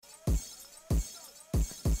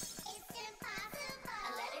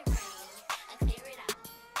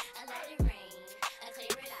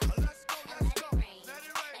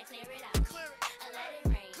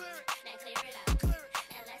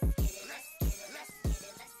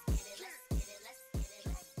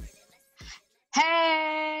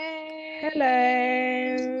Hello.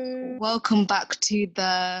 Welcome back to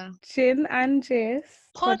the Gin and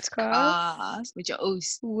Gist podcast with your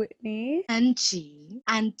host Whitney and G.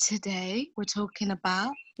 And today we're talking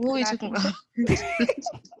about what are we talking about?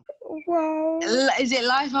 Wow. Is it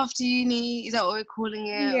life after uni? Is that what we're calling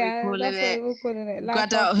it? Yeah, that's what we're calling it.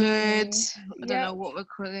 Gradulthood. I don't know what we're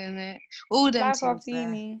calling it. All them life things after there.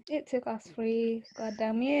 uni. It took us 3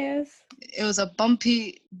 goddamn years. It was a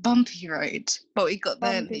bumpy road, but we got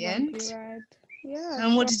there in the end. Ride. Yeah.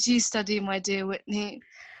 And what did you study, my dear Whitney?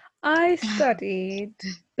 I studied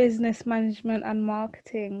business management and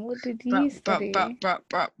marketing. What did you study?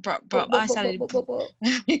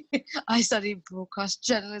 I studied broadcast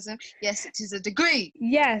journalism. Yes, it is a degree.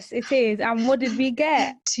 Yes, it is. And what did we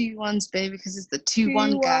get? 2 1s, baby, because it's the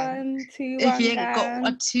 2-1 gang. If you ain't got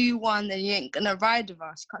a 2-1, then you ain't gonna ride with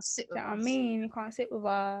us. You can't sit with us. I mean, you can't sit with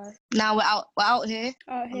us. Now we're out here.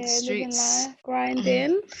 Out on here, the streets. living life,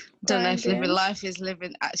 grinding. Don't know if living life is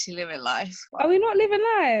actually living life. Are we not living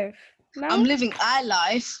life? No? I'm living our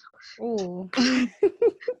life. Oh.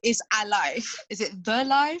 It's our life. Is it the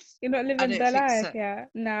life? You're not living the life yet?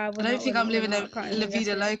 Nah, I don't think I'm living a La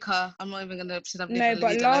Vida Loca. I'm not even going to pretend I'm living La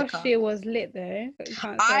Vida Loca. No, but last year was lit though.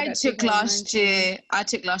 I took last year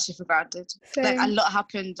for granted. So, like a lot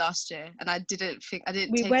happened last year and I didn't take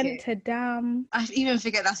it. We went to Dam. I even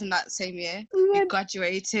forget that's in that same year. We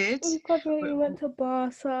graduated. We went to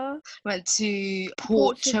Barca. Went to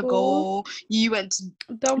Portugal. You went to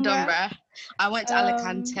Dunbar. I went to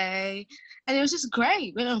Alicante. And it was just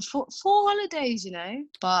great. We went on 4 holidays, you know.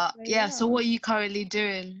 But yeah, so what are you currently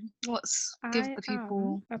doing? Give the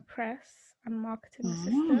people a press and marketing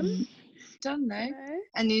assistant. Don't know.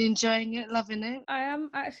 And you enjoying it, loving it? I am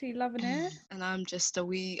actually loving it. And I'm just a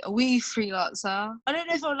wee freelancer. I don't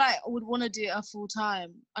know if I would want to do it full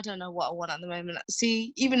time. I don't know what I want at the moment.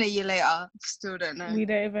 See, even a year later, still don't know. We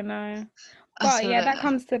don't even know. But yeah, that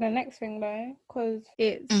comes to the next thing though, because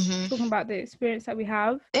it's talking about the experience that we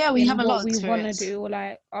have. Yeah, we have a lot of experience. What we want to do or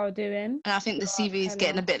like are doing. And I think the CV is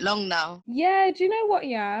getting a bit long now. Yeah, do you know what?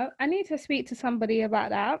 Yeah, I need to speak to somebody about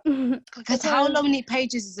that. Because how many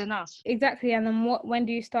pages is enough? Exactly, and then when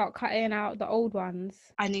do you start cutting out the old ones?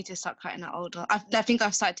 I need to start cutting out old ones. I think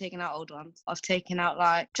I've started taking out old ones. I've taken out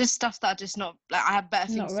like just stuff that are just not like I have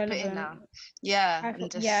better things to put in now. Yeah,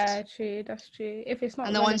 yeah, true. That's true. If it's not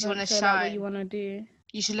and the ones you want to shine, what you want to do.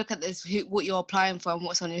 You should look at this, what you're applying for and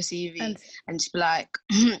what's on your CV, and just be like,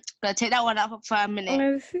 gotta take that one out for a minute.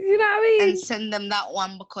 You know what I mean? And send them that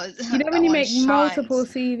one because you know when you make multiple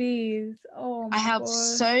CVs. Oh my God. I have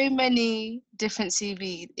so many different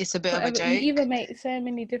CVs. It's a bit of a joke. You even make so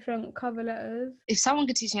many different cover letters. If someone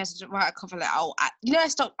could teach me how to write a cover letter,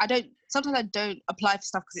 sometimes I don't apply for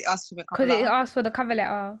stuff because it asks for the cover letter. Because it asks for the cover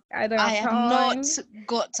letter. I have not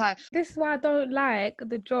got time. This is why I don't like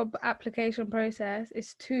the job application process.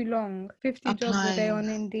 It's too long. 50 jobs a day on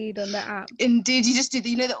Indeed on the app. Indeed, you just do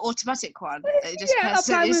the automatic one.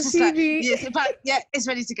 Apply with CV. It's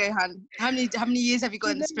ready to go, hun. How many years have you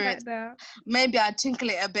got in experience? Like maybe I twinkle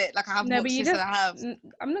it a bit, like I have more experience than I have.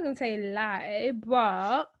 I'm not gonna say lie,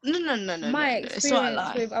 but no. My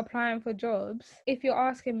experience with applying for jobs. If you're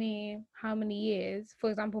asking me how many years, for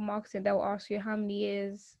example, marketing, they'll ask you how many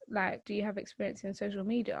years. Like, do you have experience in social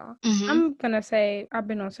media? I'm gonna say I've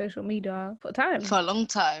been on social media for a long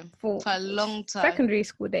time. For a long time. Secondary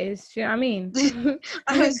school days. Do you know what I mean?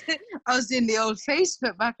 I was doing the old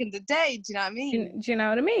Facebook back in the day. Do you know what I mean? Do you know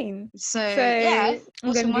what I mean? So yeah,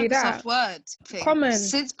 I'm gonna do that. Word thing. Common.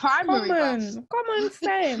 Since primary. Common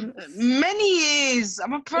sense. Many years.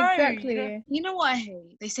 I'm a pro. Exactly. You know what I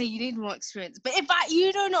hate? They say you need more experience, but if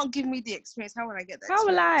you do not give me the experience, how will I get that? How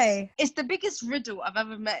will I? It's the biggest riddle I've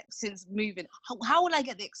ever met since moving. How will I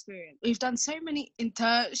get the experience? We've done so many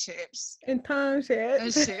internships.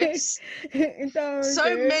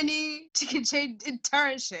 So many chicken chain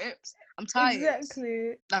internships. I'm tired.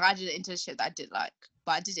 Exactly. Like I did an internship that I did like,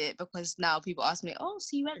 but I did it because now people ask me, oh,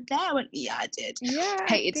 so you went there? I went, yeah, I did. Yeah,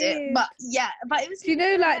 hated it. But it was. You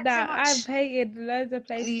know, like that. So I've hated loads of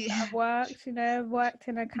places that I've worked. You know, I've worked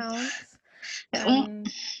in accounts.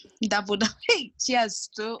 Double H. She has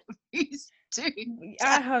stories too.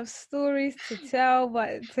 I have stories to tell,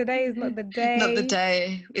 but today is not the day. Not the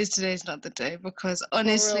day. Today's not the day because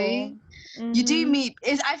honestly, you do meet.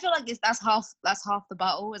 I feel like that's half the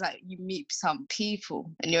battle. Is like you meet some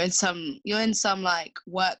people and you're in some like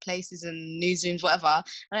workplaces and newsrooms, whatever.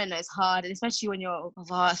 I don't know. It's hard, especially when you're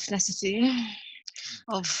of our ethnicity.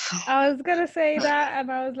 I was gonna say that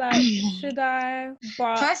and I was like, should I?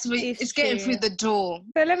 But first of all, it's getting through the door.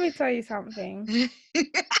 So let me tell you something.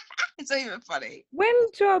 not even funny. When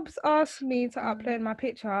jobs ask me to upload my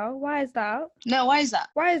picture, why is that? No, why is that?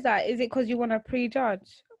 Why is that? Is it because you want to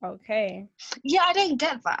prejudge? Okay. Yeah, I don't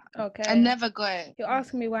get that. Okay. I never got it. You're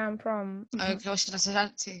asking me where I'm from. Okay, what should I say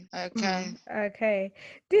that to? Okay. Okay.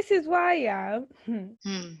 This is why, yeah.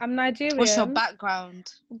 I'm Nigerian. What's your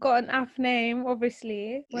background? Got an AF name,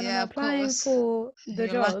 obviously. When I'm applying for the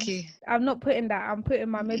jobs, lucky. I'm not putting that. I'm putting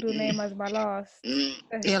my middle name as my last.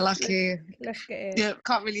 You're lucky. Let's get it. Yeah,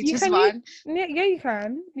 can't really choose mine. Yeah, you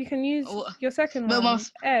can. You can use your second one.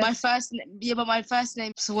 My first name. Yeah, but my first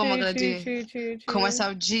name. So what am I gonna do? True. Call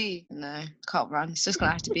myself G? No, can't run. It's just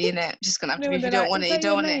gonna have to be in it. Just gonna have to be. If you don't want it, you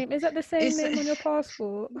don't want it. Is that the same name on your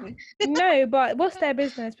passport? No, but what's their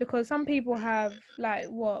business? Because some people have like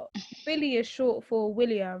what Billy is short for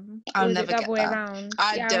William. I'll never get that. Around?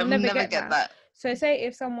 I'll never get that. So say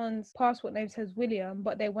if someone's passport name says William,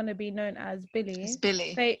 but they want to be known as Billy. It's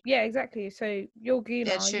Billy. Yeah, exactly. So you're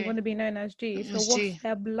Gina, you want to be known as G. So what's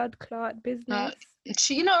their blood clot business?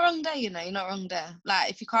 You're not wrong there, you're not wrong there.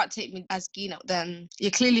 Like, if you can't take me as Gina, then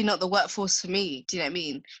you're clearly not the workforce for me. Do you know what I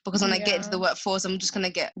mean? Because when I get into the workforce, I'm just going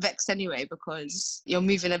to get vexed anyway because you're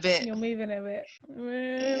moving a bit.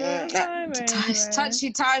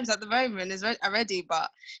 Touchy times at the moment is already,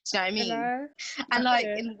 but do you know what I mean? Hello? And like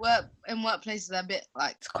in workplaces, they're a bit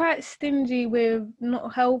like... It's quite stingy with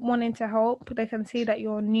not wanting to help. They can see that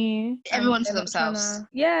you're new. Everyone for themselves.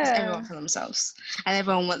 Yeah. Everyone for themselves. And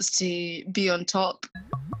everyone wants to be on top.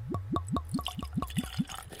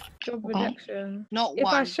 Job rejection. Not if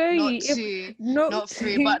one, I show not you, two, not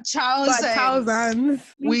three, but thousands.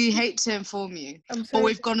 We hate to inform you, but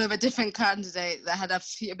we've gone with a different candidate that had a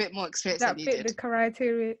bit more experience than you did. That fit the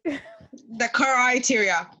criteria. The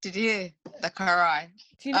criteria. Did you hear? The criteria.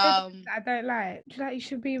 Do you know I don't like? Do you like? You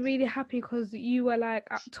should be really happy because you were like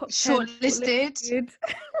at top 10 shortlisted.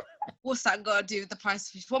 What's that got to do with the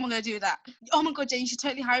price? What am I going to do with that? Oh my God, Jane, you should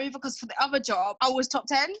totally hire me because for the other job, I was top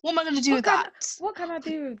 10. What am I going to do with that? What can I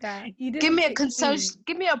do with that? Give me a prize.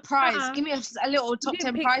 Give me a little top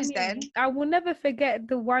 10 prize then. I will never forget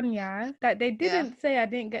the one year that they didn't say I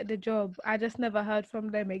didn't get the job. I just never heard from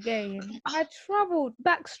them again. I travelled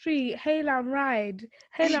backstreet, hail and ride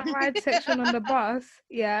section on the bus.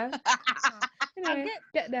 Yeah. Anyway,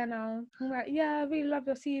 get there now. I'm like, yeah, I really love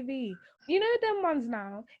your CV. You know them ones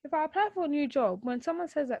now, if I apply for a new job, when someone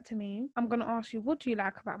says that to me, I'm going to ask you, what do you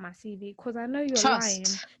like about my CV? Because I know you're lying.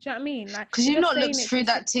 Do you know what I mean? Like, because you've not looked through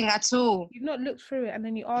that thing at all. You've not looked through it and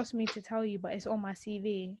then you ask me to tell you, but it's on my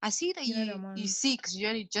CV. I see that you see because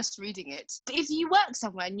you're only just reading it. But if you work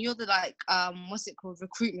somewhere and you're the like, what's it called,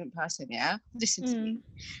 recruitment person, yeah? Listen to me.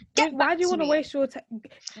 Why do you want to waste your time?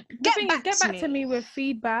 Get back to me with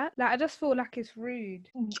feedback. Like, I just feel like it's rude.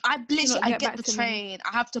 I get the train.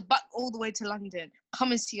 I have to buck all the way to London,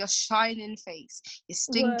 come and see your shining face, your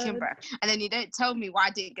stinking breath, and then you don't tell me why I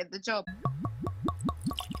didn't get the job.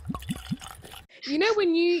 You know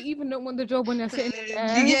when you even don't want the job when you're sitting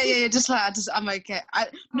there? Yeah, I'm okay.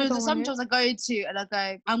 Some jobs I go to and I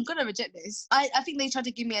go, I'm gonna reject this. I think they tried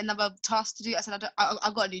to give me another task to do. I said,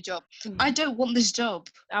 I've got a new job. I don't want this job.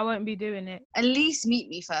 I won't be doing it. At least meet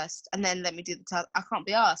me first and then let me do the task. I can't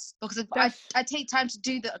be asked because if I take time to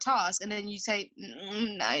do the task and then you say,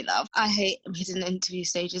 no, love. I hate hidden interview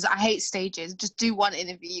stages. I hate stages. Just do one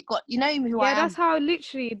interview. You know who I am. Yeah, that's how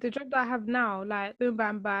literally the job that I have now, like boom,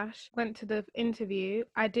 bam, bash, went to the interview.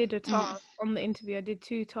 I did a task on the interview. I did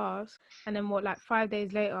 2 tasks, and then 5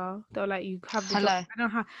 days later they were like, you have the job. I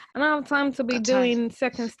don't have time to be doing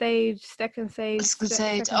second stage.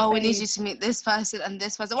 We need you to meet this person and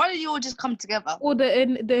this person. Why don't you all just come together? Or the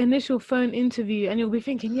initial phone interview, and you'll be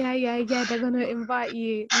thinking, yeah, they're gonna invite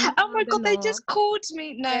you. Oh my God, they just called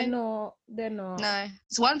me. No, they're not. No.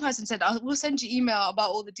 So one person said, we'll send you email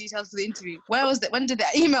about all the details for the interview. Where was that? When did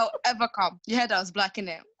that email ever come? You heard I was black in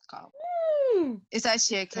it. It's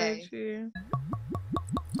actually okay.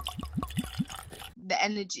 The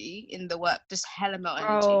energy in the work, just hella melt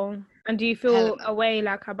energy. Oh, and do you feel a way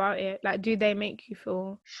like about it? Like, do they make you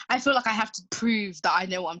feel? I feel like I have to prove that I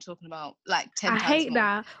know what I'm talking about, like 10 times I hate more.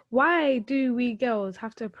 that. Why do we girls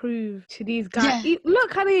have to prove to these guys? Yeah.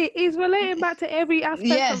 Look, honey, it's relating back to every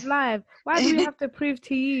aspect of life. Why do we have to prove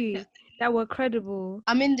to you that we're credible?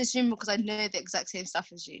 I'm in this room because I know the exact same stuff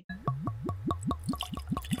as you.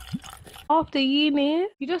 After uni,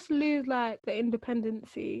 you just lose like the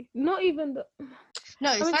independency. Not even the... No,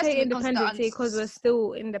 I wouldn't say independency because we're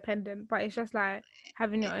still independent, but it's just like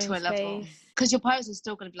having your own space. Because your parents are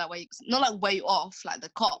still gonna be like, not like way off, like the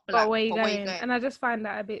cop, but where you going? And I just find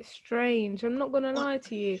that a bit strange. I'm not gonna lie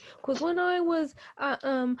to you, because when I was at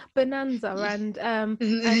Bonanza and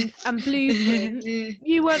Blueprint,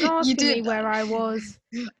 you weren't asking me where I was.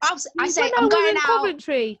 I say I'm going out.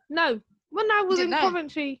 Coventry. No. When I was in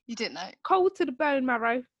Coventry, you didn't know. Cold to the bone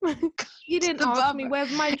marrow. You didn't ask me where's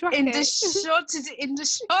my jacket. In the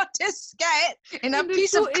shortest skirt, in a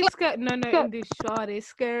piece of cloth. No, in the shortest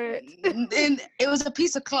skirt. It was a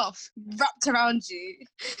piece of cloth wrapped around you,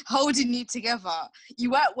 holding you together.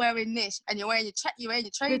 You weren't wearing this, and you're wearing your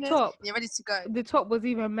trainers. The top. You're ready to go. The top was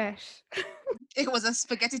even mesh. It was a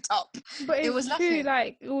spaghetti top. But it was true, nothing.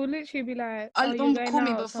 Like, it will literally be like, call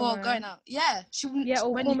me before going out. Yeah. Or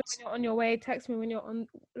call me when you're on your way, text me when you're on,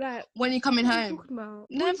 like, when you're coming home.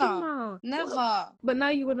 Never. But now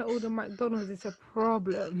you want to order McDonald's, it's a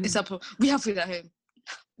problem. We have food at home.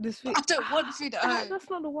 I don't want food at home. That's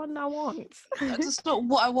not the one I want. That's not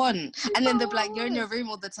what I want. And then they're like, you're in your room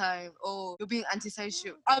all the time, or you're being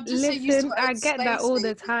antisocial. I'm just so used to I get that all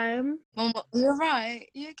the time. Mama, you're right.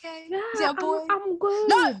 You okay? Yeah, is it a boy? I'm good.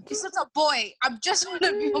 No, it's not a boy. I just want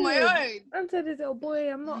to be on my own. I said it's a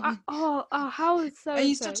boy. I'm not. How is so? Are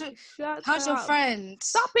you how's your friend?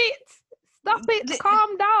 Stop it.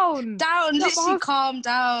 Calm down. Literally calm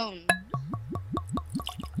down.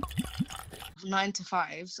 9 to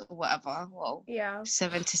 5s or whatever. Well, yeah.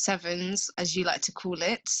 7 to 7s, as you like to call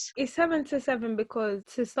it. It's 7 to 7 because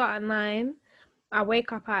to start at 9, I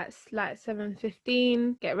wake up at like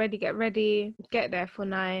 7:15, get ready, get there for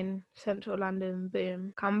 9, Central London,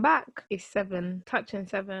 boom. Come back, it's 7, touching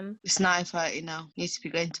 7. It's 9:30 now. Need to be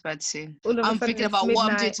going to bed soon. I'm thinking about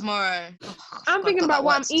what I'm doing tomorrow. I'm thinking about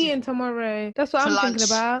what I'm eating tomorrow. That's what I'm thinking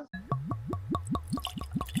about.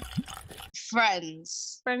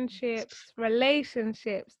 Friendships,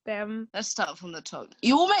 relationships, them. Let's start from the top.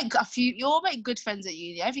 You all make good friends at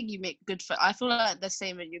uni. I think you make good friends. I feel like the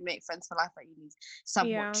same when you make friends for life at uni is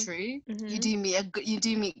somewhat true. Mm-hmm. You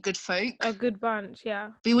do meet good folk. A good bunch, yeah.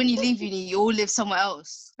 But when you leave uni, you all live somewhere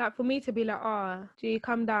else. Like for me to be like, do you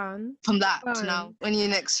come down? From that to now. When you're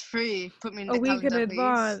next free, put me in the calendar, week in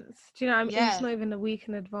advance. Please. Do you know what I mean? Yeah. It's not even a week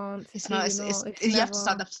in advance. It's not. You have to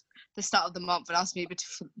start the start of the month and ask me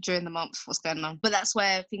during the month what's going on. But that's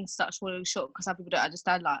where things start falling short because some people don't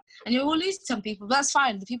understand that. And you will lose some people, but that's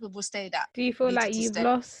fine. The people will stay there. Do you feel like you've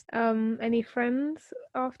lost any friends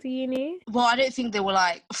after uni? Well, I don't think they were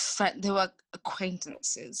like they were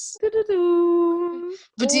acquaintances. But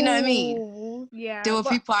do you know what I mean? Yeah. There were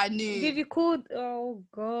people I knew. Did you call? Oh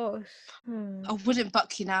gosh. I wouldn't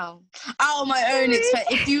buck you now. Out of my own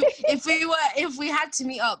if we had to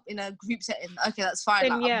meet up in a group setting, okay, that's fine.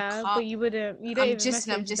 Then like, but you wouldn't. You don't even message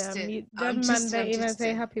them. Them man don't even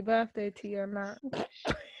say happy birthday to you and that.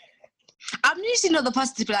 I'm usually not the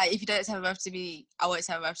person to be like, if you don't say happy birthday to me, I won't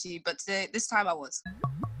say happy birthday to you. But this time I was.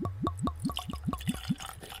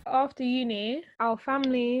 After uni, our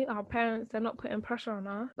family, our parents, they're not putting pressure on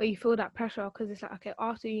us, but you feel that pressure because it's like, okay,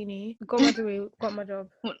 after uni, got my degree, got my job.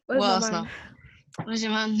 What else now? Where's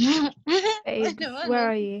your man? Babes, where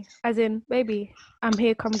are you? As in, baby, I'm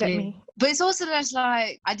here, come get me. But it's also just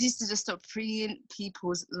like, I used to just stop preying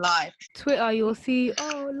people's life. Twitter, you'll see,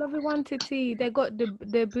 Lovey wanted tea. They got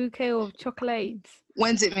the bouquet of chocolates.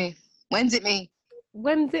 When's it me?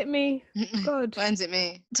 God. When's it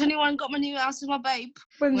me? 21 got my new house with my babe.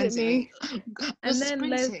 When's it me? And then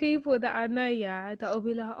there's people that I know, that will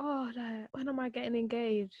be like, when am I getting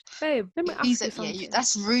engaged? Babe, let me ask you something. Yeah,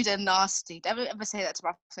 that's rude and nasty. Don't ever say that to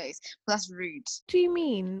my face. That's rude. Do you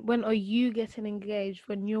mean, when are you getting engaged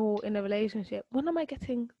when you're in a relationship? When am I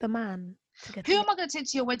getting the man? Who am I going to take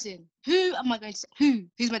to your wedding? Who am I going to?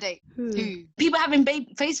 Who's my date? Who? People having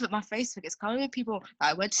Facebook. My Facebook is covered with people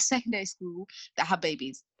that I went to secondary school that have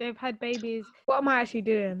babies. They've had babies. What am I actually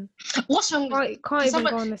doing? What's wrong with Can't even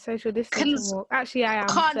go on the social distancing walk. Actually, I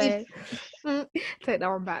am. Take that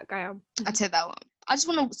one back. I am. I take that one. I just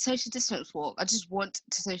want a social distance walk. I just want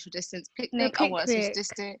to social distance. Picnic. I want a social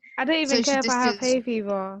distance. I don't even care if I have hay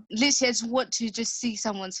fever. Literally, I just want to just see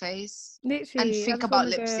someone's face. Literally. And think about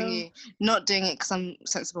lip singing. Not doing it because I'm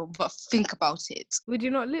sensible, but think about it. Would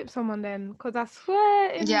you not lip someone then? Because I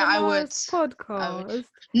swear in the last podcast.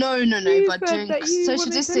 No. But during social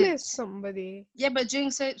distance. To lip somebody. Yeah, but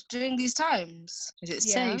during these times, is it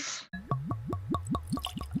safe?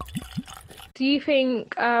 Do you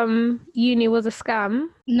think uni was a scam?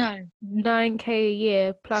 No. 9k a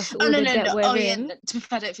year plus all the debt we're in. Yeah. To be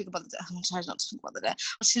fair, I don't think about the debt. I'm trying not to think about the debt.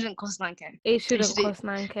 It shouldn't cost 9k. It shouldn't cost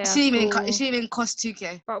 9k. It shouldn't even cost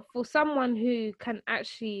 2k. But for someone who can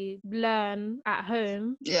actually learn at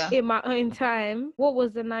home, yeah, in my own time, what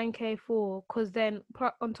was the 9k for? Because then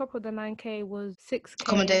on top of the 9k was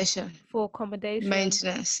 6k for accommodation,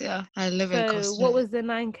 maintenance, and living costs. So what was the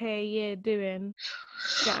 9k a year doing?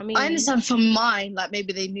 Do you know what I mean? I understand from mine, like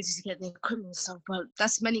maybe they needed to get the equipment and stuff, but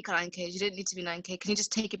that's many 9k. You don't need to be 9k. Can you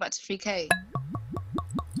just take it back to 3k?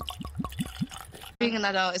 Being an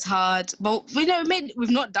adult is hard, but we've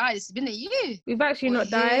not died. It's been a year. We've actually not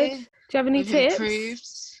died. Do you have any tips? Improved.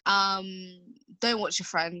 Don't watch your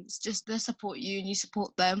friends. Just they support you and you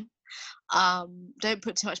support them. Don't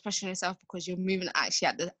put too much pressure on yourself because you're moving actually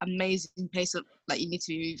at the amazing pace of like you need to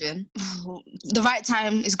be moving. The right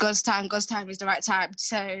time is God's time. God's time is the right time.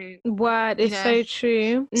 So word is so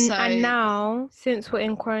true. And now, since we're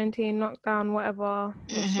in quarantine, lockdown, whatever,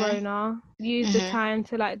 Rona, use the time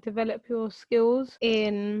to like develop your skills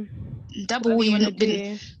in what you want to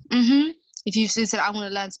do. If you've said I want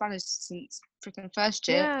to learn Spanish since freaking first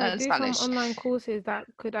year, learn do Spanish. Some online courses that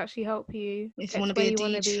could actually help you. If you want to be a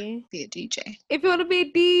DJ, be a DJ. If you want to be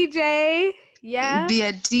a DJ, be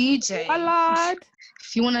a DJ. A lot.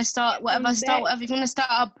 If you want to start whatever. If you want to start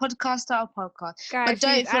a podcast, start a podcast. Guys, but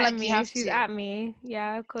don't feel like you have to. She's at me,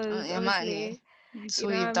 because obviously. You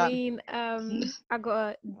know what I mean? I got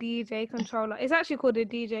a DJ controller. It's actually called a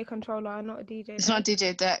DJ controller, not a DJ. It's not a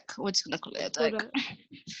DJ deck. We're just gonna call it a deck.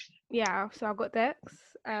 So I got decks.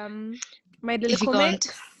 Made a little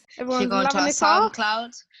mix. Everyone's loving it. If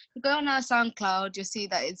you go on our SoundCloud, you'll see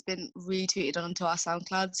that it's been retweeted onto our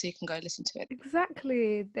SoundCloud, so you can go listen to it.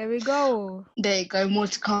 Exactly. There we go. There you go. More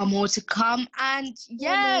to come. And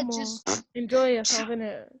just enjoy yourself,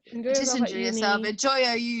 innit? Enjoy yourself. Enjoy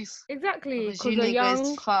your youth. Exactly. Because you're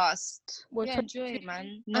young. Fast. Enjoy it,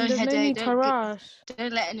 man. No headache.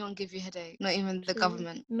 Don't let anyone give you headache. Not even the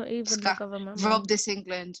government. Not even the government. Rob this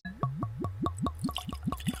England.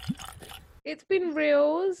 It's been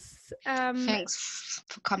reals. Thanks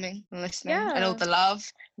for coming and listening and all the love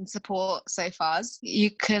and support so far. You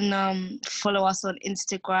can follow us on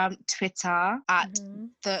Instagram, Twitter at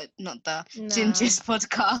Gingers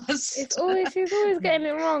Podcast. She's always getting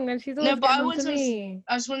it wrong and she's always me.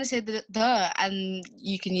 I just want to say and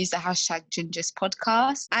you can use the hashtag Gingers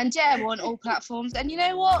Podcast. And we're on all platforms. And you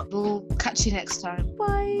know what? We'll catch you next time.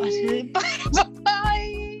 Bye.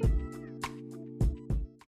 Bye.